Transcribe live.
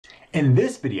In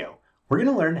this video, we're going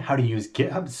to learn how to use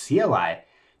GitHub CLI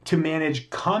to manage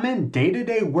common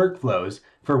day-to-day workflows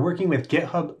for working with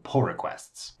GitHub pull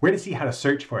requests. We're going to see how to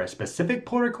search for a specific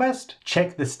pull request,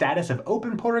 check the status of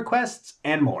open pull requests,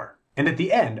 and more. And at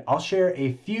the end, I'll share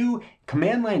a few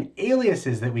command line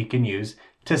aliases that we can use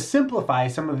to simplify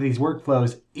some of these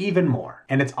workflows even more.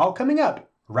 And it's all coming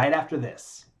up right after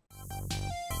this.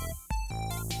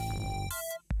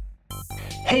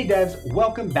 Hey devs,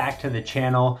 welcome back to the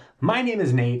channel. My name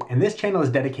is Nate, and this channel is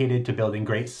dedicated to building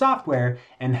great software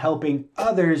and helping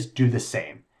others do the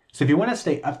same. So if you want to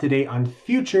stay up to date on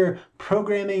future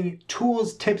programming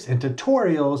tools, tips, and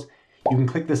tutorials, you can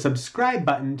click the subscribe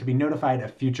button to be notified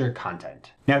of future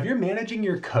content. Now, if you're managing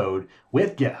your code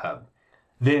with GitHub,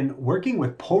 then working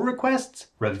with pull requests,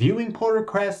 reviewing pull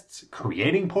requests,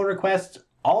 creating pull requests,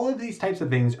 all of these types of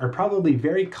things are probably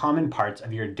very common parts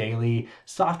of your daily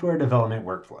software development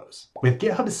workflows. With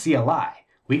GitHub CLI,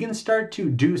 we can start to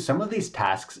do some of these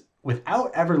tasks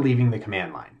without ever leaving the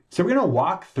command line. So we're going to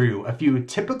walk through a few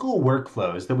typical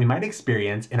workflows that we might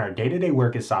experience in our day-to-day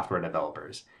work as software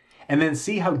developers, and then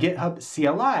see how GitHub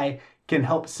CLI can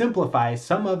help simplify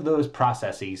some of those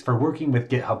processes for working with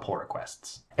GitHub pull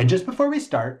requests. And just before we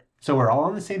start, so we're all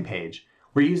on the same page,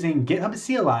 we're using GitHub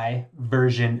CLI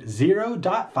version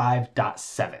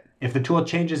 0.5.7. If the tool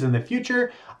changes in the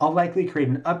future, I'll likely create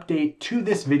an update to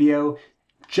this video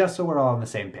just so we're all on the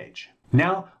same page.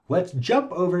 Now, let's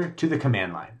jump over to the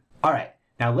command line. All right,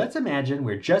 now let's imagine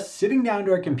we're just sitting down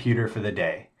to our computer for the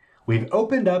day. We've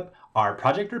opened up our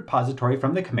project repository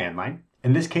from the command line.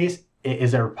 In this case, it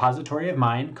is a repository of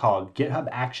mine called GitHub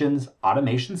Actions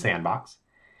Automation Sandbox.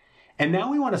 And now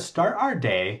we want to start our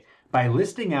day by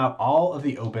listing out all of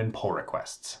the open pull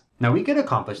requests. Now we can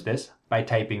accomplish this by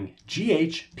typing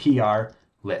GHPR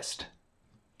list.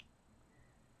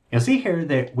 You'll see here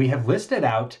that we have listed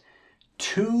out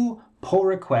 2 pull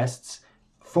requests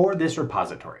for this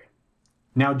repository.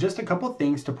 Now just a couple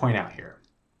things to point out here.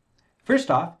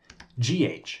 First off,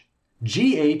 GH.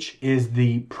 GH is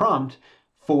the prompt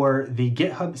for the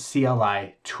GitHub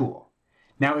CLI tool.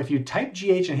 Now if you type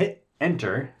GH and hit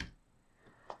enter,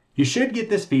 you should get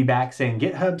this feedback saying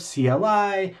GitHub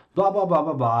CLI, blah, blah, blah,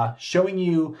 blah, blah, showing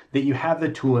you that you have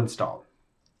the tool installed.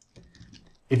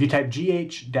 If you type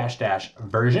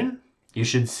gh-version, you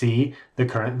should see the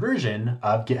current version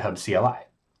of GitHub CLI.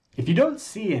 If you don't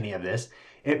see any of this,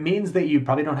 it means that you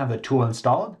probably don't have the tool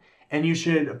installed, and you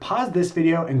should pause this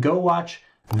video and go watch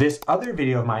this other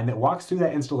video of mine that walks through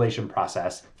that installation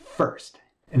process first,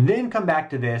 and then come back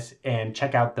to this and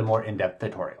check out the more in-depth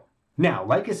tutorial. Now,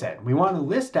 like I said, we want to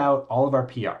list out all of our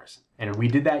PRs, and we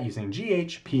did that using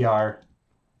GHPR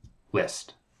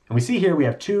list. And we see here we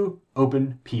have 2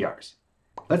 open PRs.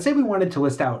 Let's say we wanted to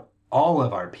list out all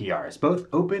of our PRs, both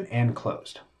open and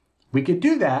closed. We could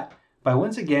do that by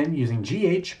once again using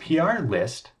GHPR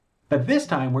list, but this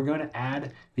time we're going to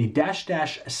add the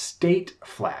 -- state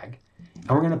flag, and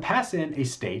we're going to pass in a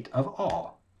state of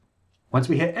all. Once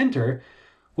we hit enter,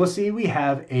 we'll see we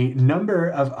have a number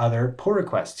of other pull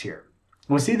requests here.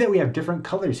 We'll see that we have different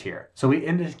colors here. So we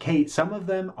indicate some of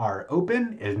them are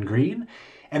open in green,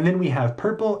 and then we have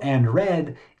purple and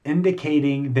red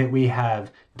indicating that we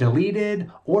have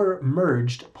deleted or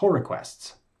merged pull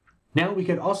requests. Now we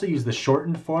could also use the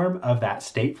shortened form of that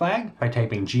state flag by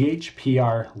typing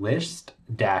GHPR list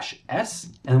 -s,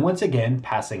 and once again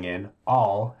passing in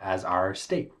all as our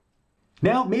state.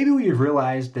 Now, maybe we've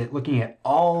realized that looking at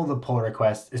all the pull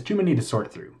requests is too many to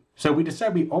sort through. So we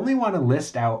decide we only want to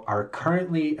list out our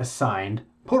currently assigned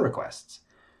pull requests.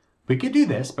 We could do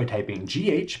this by typing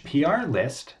GHPR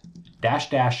list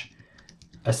 --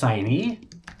 assignee,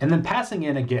 and then passing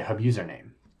in a GitHub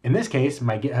username. In this case,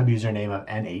 my GitHub username of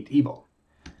N8Evil.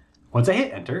 Once I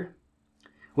hit enter,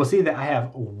 we'll see that I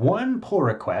have 1 pull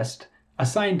request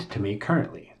assigned to me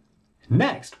currently.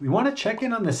 Next, we want to check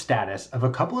in on the status of a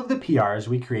couple of the PRs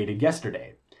we created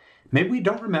yesterday. Maybe we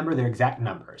don't remember their exact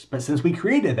numbers, but since we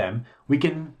created them, we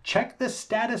can check the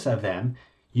status of them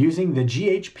using the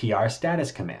GHPR status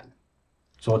command.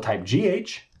 So we'll type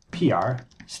GHPR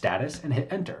status and hit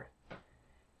enter.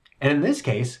 And in this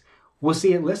case, we'll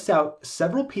see it lists out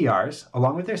several PRs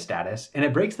along with their status, and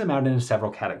it breaks them out into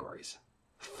several categories.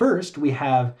 First, we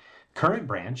have current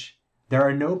branch. There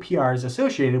are no PRs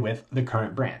associated with the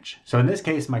current branch. So in this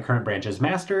case, my current branch is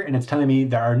master, and it's telling me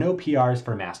there are no PRs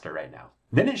for master right now.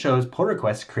 Then it shows pull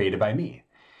requests created by me.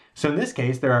 So in this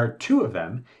case, there are 2 of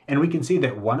them, and we can see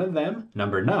that one of them,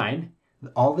 number 9,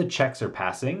 all the checks are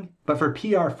passing, but for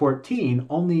PR 14,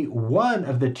 only one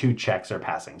of the 2 checks are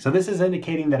passing. So this is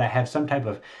indicating that I have some type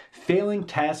of failing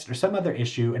test or some other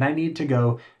issue, and I need to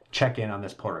go check in on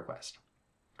this pull request.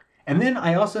 And then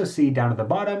I also see down at the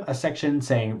bottom a section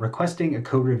saying requesting a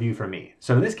code review from me.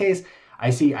 So in this case, I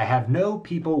see I have no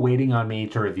people waiting on me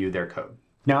to review their code.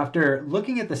 Now, after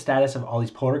looking at the status of all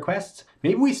these pull requests,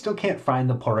 maybe we still can't find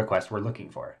the pull request we're looking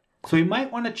for. So we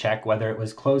might want to check whether it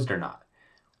was closed or not.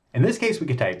 In this case, we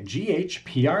could type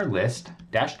ghrlist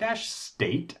 --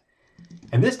 state,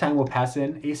 and this time we'll pass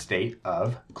in a state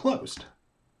of closed.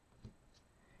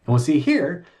 And we'll see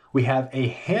here, we have a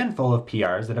handful of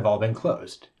PRs that have all been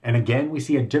closed. And again, we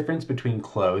see a difference between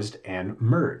closed and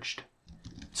merged.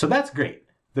 So that's great.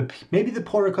 Maybe the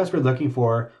pull request we're looking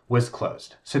for was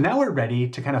closed. So now we're ready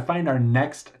to kind of find our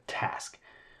next task.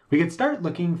 We could start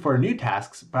looking for new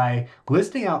tasks by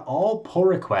listing out all pull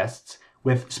requests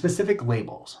with specific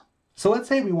labels. So let's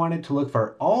say we wanted to look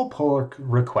for all pull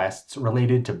requests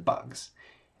related to bugs.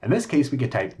 In this case, we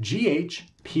could type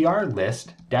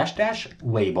ghrlist --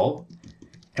 label,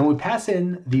 and we pass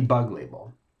in the bug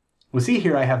label. We'll see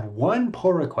here I have one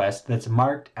pull request that's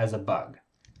marked as a bug.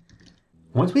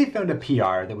 Once we've found a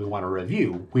PR that we want to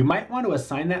review, we might want to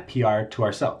assign that PR to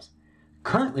ourselves.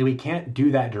 Currently, we can't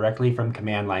do that directly from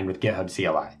command line with GitHub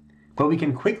CLI, but we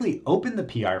can quickly open the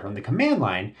PR from the command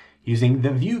line using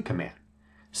the view command.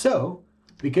 So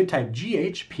we could type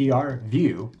ghrpr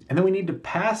view, and then we need to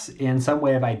pass in some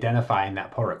way of identifying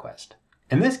that pull request.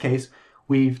 In this case,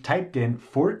 we've typed in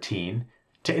 14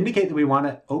 to indicate that we want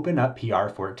to open up PR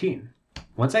 14.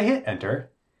 Once I hit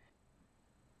enter,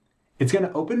 it's going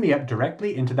to open me up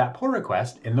directly into that pull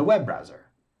request in the web browser.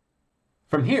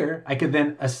 From here, I could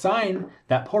then assign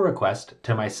that pull request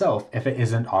to myself if it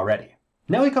isn't already.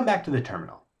 Now we come back to the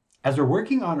terminal. As we're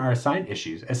working on our assigned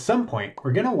issues, at some point,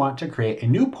 we're going to want to create a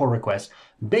new pull request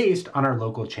based on our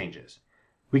local changes.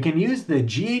 We can use the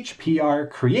ghrpr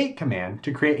create command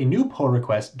to create a new pull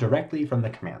request directly from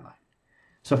the command line.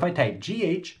 So if I type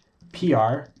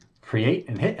ghrpr create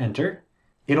and hit enter,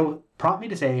 it'll prompt me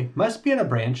to say, must be in a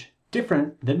branch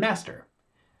different than master.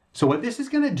 So what this is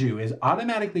going to do is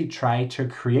automatically try to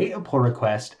create a pull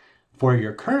request for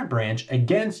your current branch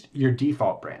against your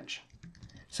default branch.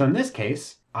 So in this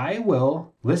case, I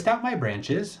will list out my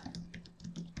branches,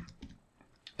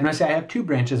 and I say I have 2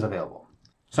 branches available.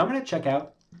 So I'm going to check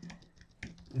out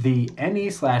the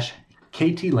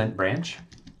ne/ktlint branch,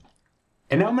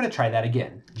 and now I'm going to try that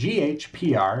again,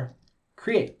 ghrpr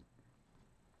create.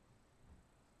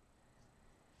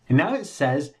 And now it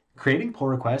says creating pull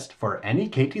request for any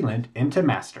ktlint into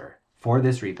master for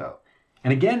this repo.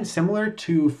 And again, similar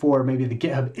to for maybe the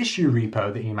GitHub issue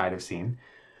repo that you might have seen,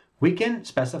 we can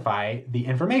specify the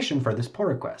information for this pull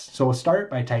request. So we'll start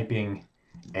by typing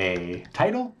a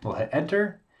title, we'll hit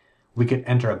enter. We could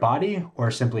enter a body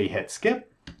or simply hit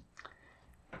skip.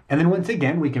 And then once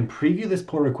again, we can preview this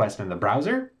pull request in the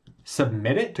browser,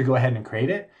 submit it to go ahead and create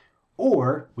it,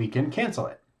 or we can cancel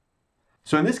it.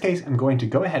 So in this case, I'm going to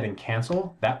go ahead and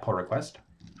cancel that pull request.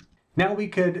 Now we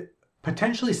could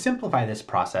potentially simplify this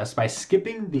process by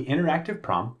skipping the interactive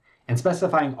prompt and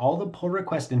specifying all the pull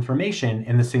request information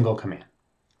in the single command.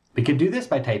 We could do this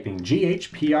by typing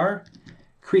ghrpr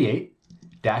create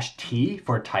 -t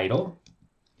for title,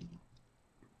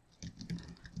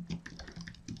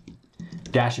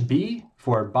 -b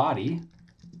for body,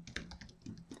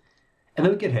 and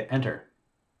then we could hit enter.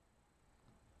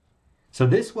 So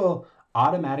this will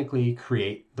automatically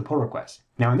create the pull request.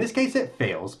 Now in this case it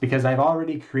fails because I've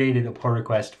already created a pull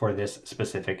request for this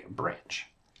specific branch.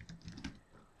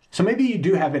 So maybe you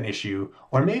do have an issue,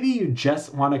 or maybe you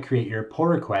just want to create your pull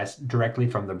request directly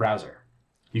from the browser.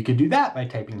 You could do that by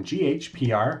typing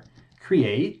ghrpr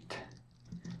create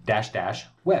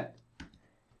 --web.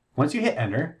 Once you hit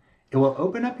enter, it will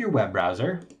open up your web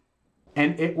browser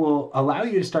and it will allow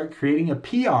you to start creating a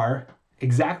PR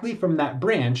exactly from that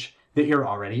branch that you're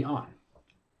already on.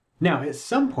 Now, at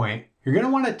some point, you're going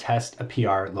to want to test a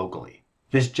PR locally.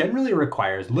 This generally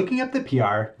requires looking up the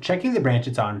PR, checking the branch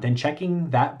it's on, then checking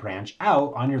that branch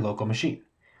out on your local machine.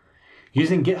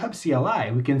 Using GitHub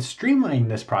CLI, we can streamline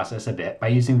this process a bit by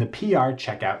using the PR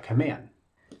checkout command.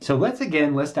 So let's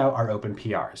again list out our open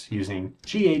PRs using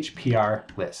ghrpr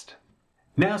list.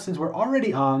 Now, since we're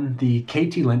already on the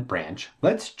ktlint branch,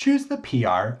 let's choose the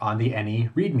PR on the ne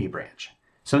readme branch.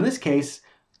 So in this case,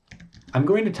 I'm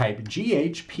going to type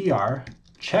ghrpr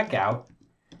checkout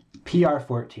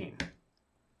PR14.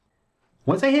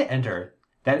 Once I hit enter,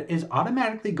 that is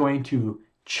automatically going to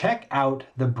check out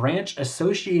the branch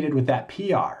associated with that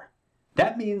PR.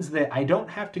 That means that I don't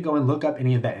have to go and look up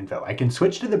any of that info. I can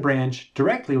switch to the branch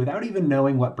directly without even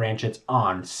knowing what branch it's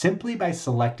on, simply by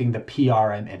selecting the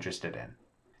PR I'm interested in.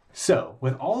 So,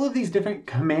 with all of these different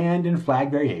command and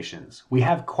flag variations, we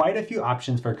have quite a few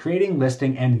options for creating,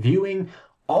 listing, and viewing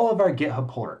all of our GitHub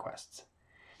pull requests.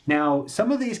 Now,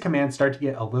 some of these commands start to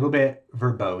get a little bit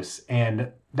verbose,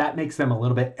 and that makes them a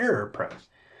little bit error prone.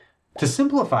 To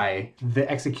simplify the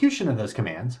execution of those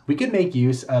commands, we could make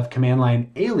use of command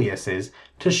line aliases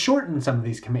to shorten some of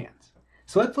these commands.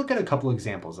 So let's look at a couple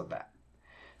examples of that.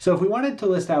 So if we wanted to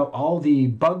list out all the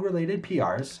bug-related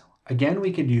PRs, again,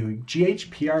 we could do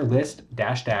GHPR list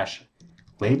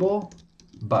 -- label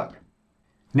bug.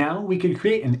 Now we could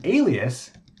create an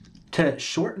alias to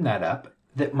shorten that up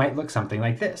that might look something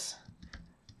like this.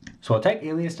 So I'll type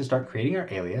alias to start creating our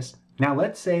alias. Now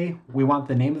let's say we want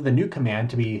the name of the new command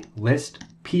to be list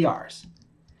PRs.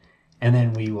 And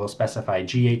then we will specify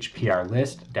GHPR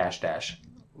list --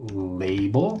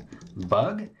 label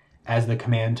bug as the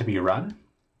command to be run.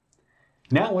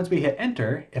 Now once we hit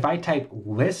enter, if I type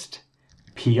list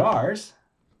PRs,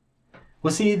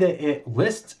 we'll see that it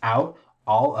lists out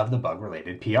all of the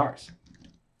bug-related PRs.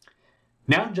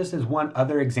 Now, just as one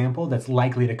other example that's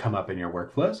likely to come up in your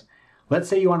workflows, let's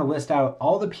say you want to list out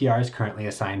all the PRs currently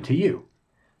assigned to you.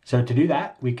 So to do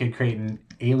that, we could create an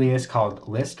alias called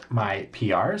list my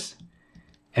PRs.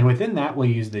 And within that, we'll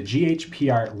use the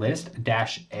GHPR list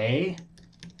 -a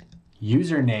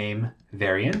username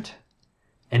variant.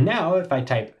 And now if I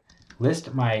type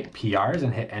list my PRs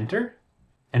and hit enter,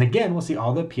 and again, we'll see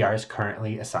all the PRs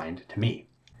currently assigned to me.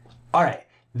 All right,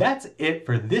 that's it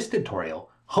for this tutorial.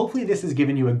 Hopefully this has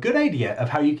given you a good idea of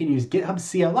how you can use GitHub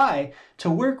CLI to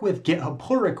work with GitHub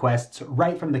pull requests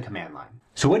right from the command line.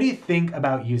 So what do you think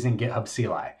about using GitHub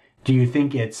CLI? Do you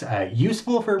think it's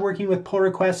useful for working with pull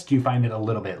requests? Do you find it a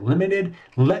little bit limited?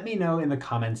 Let me know in the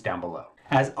comments down below.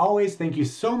 As always, thank you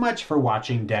so much for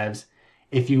watching, devs.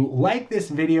 If you like this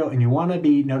video and you want to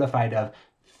be notified of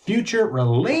future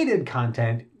related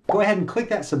content, go ahead and click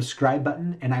that subscribe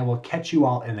button and I will catch you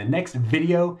all in the next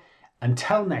video.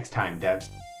 Until next time, devs.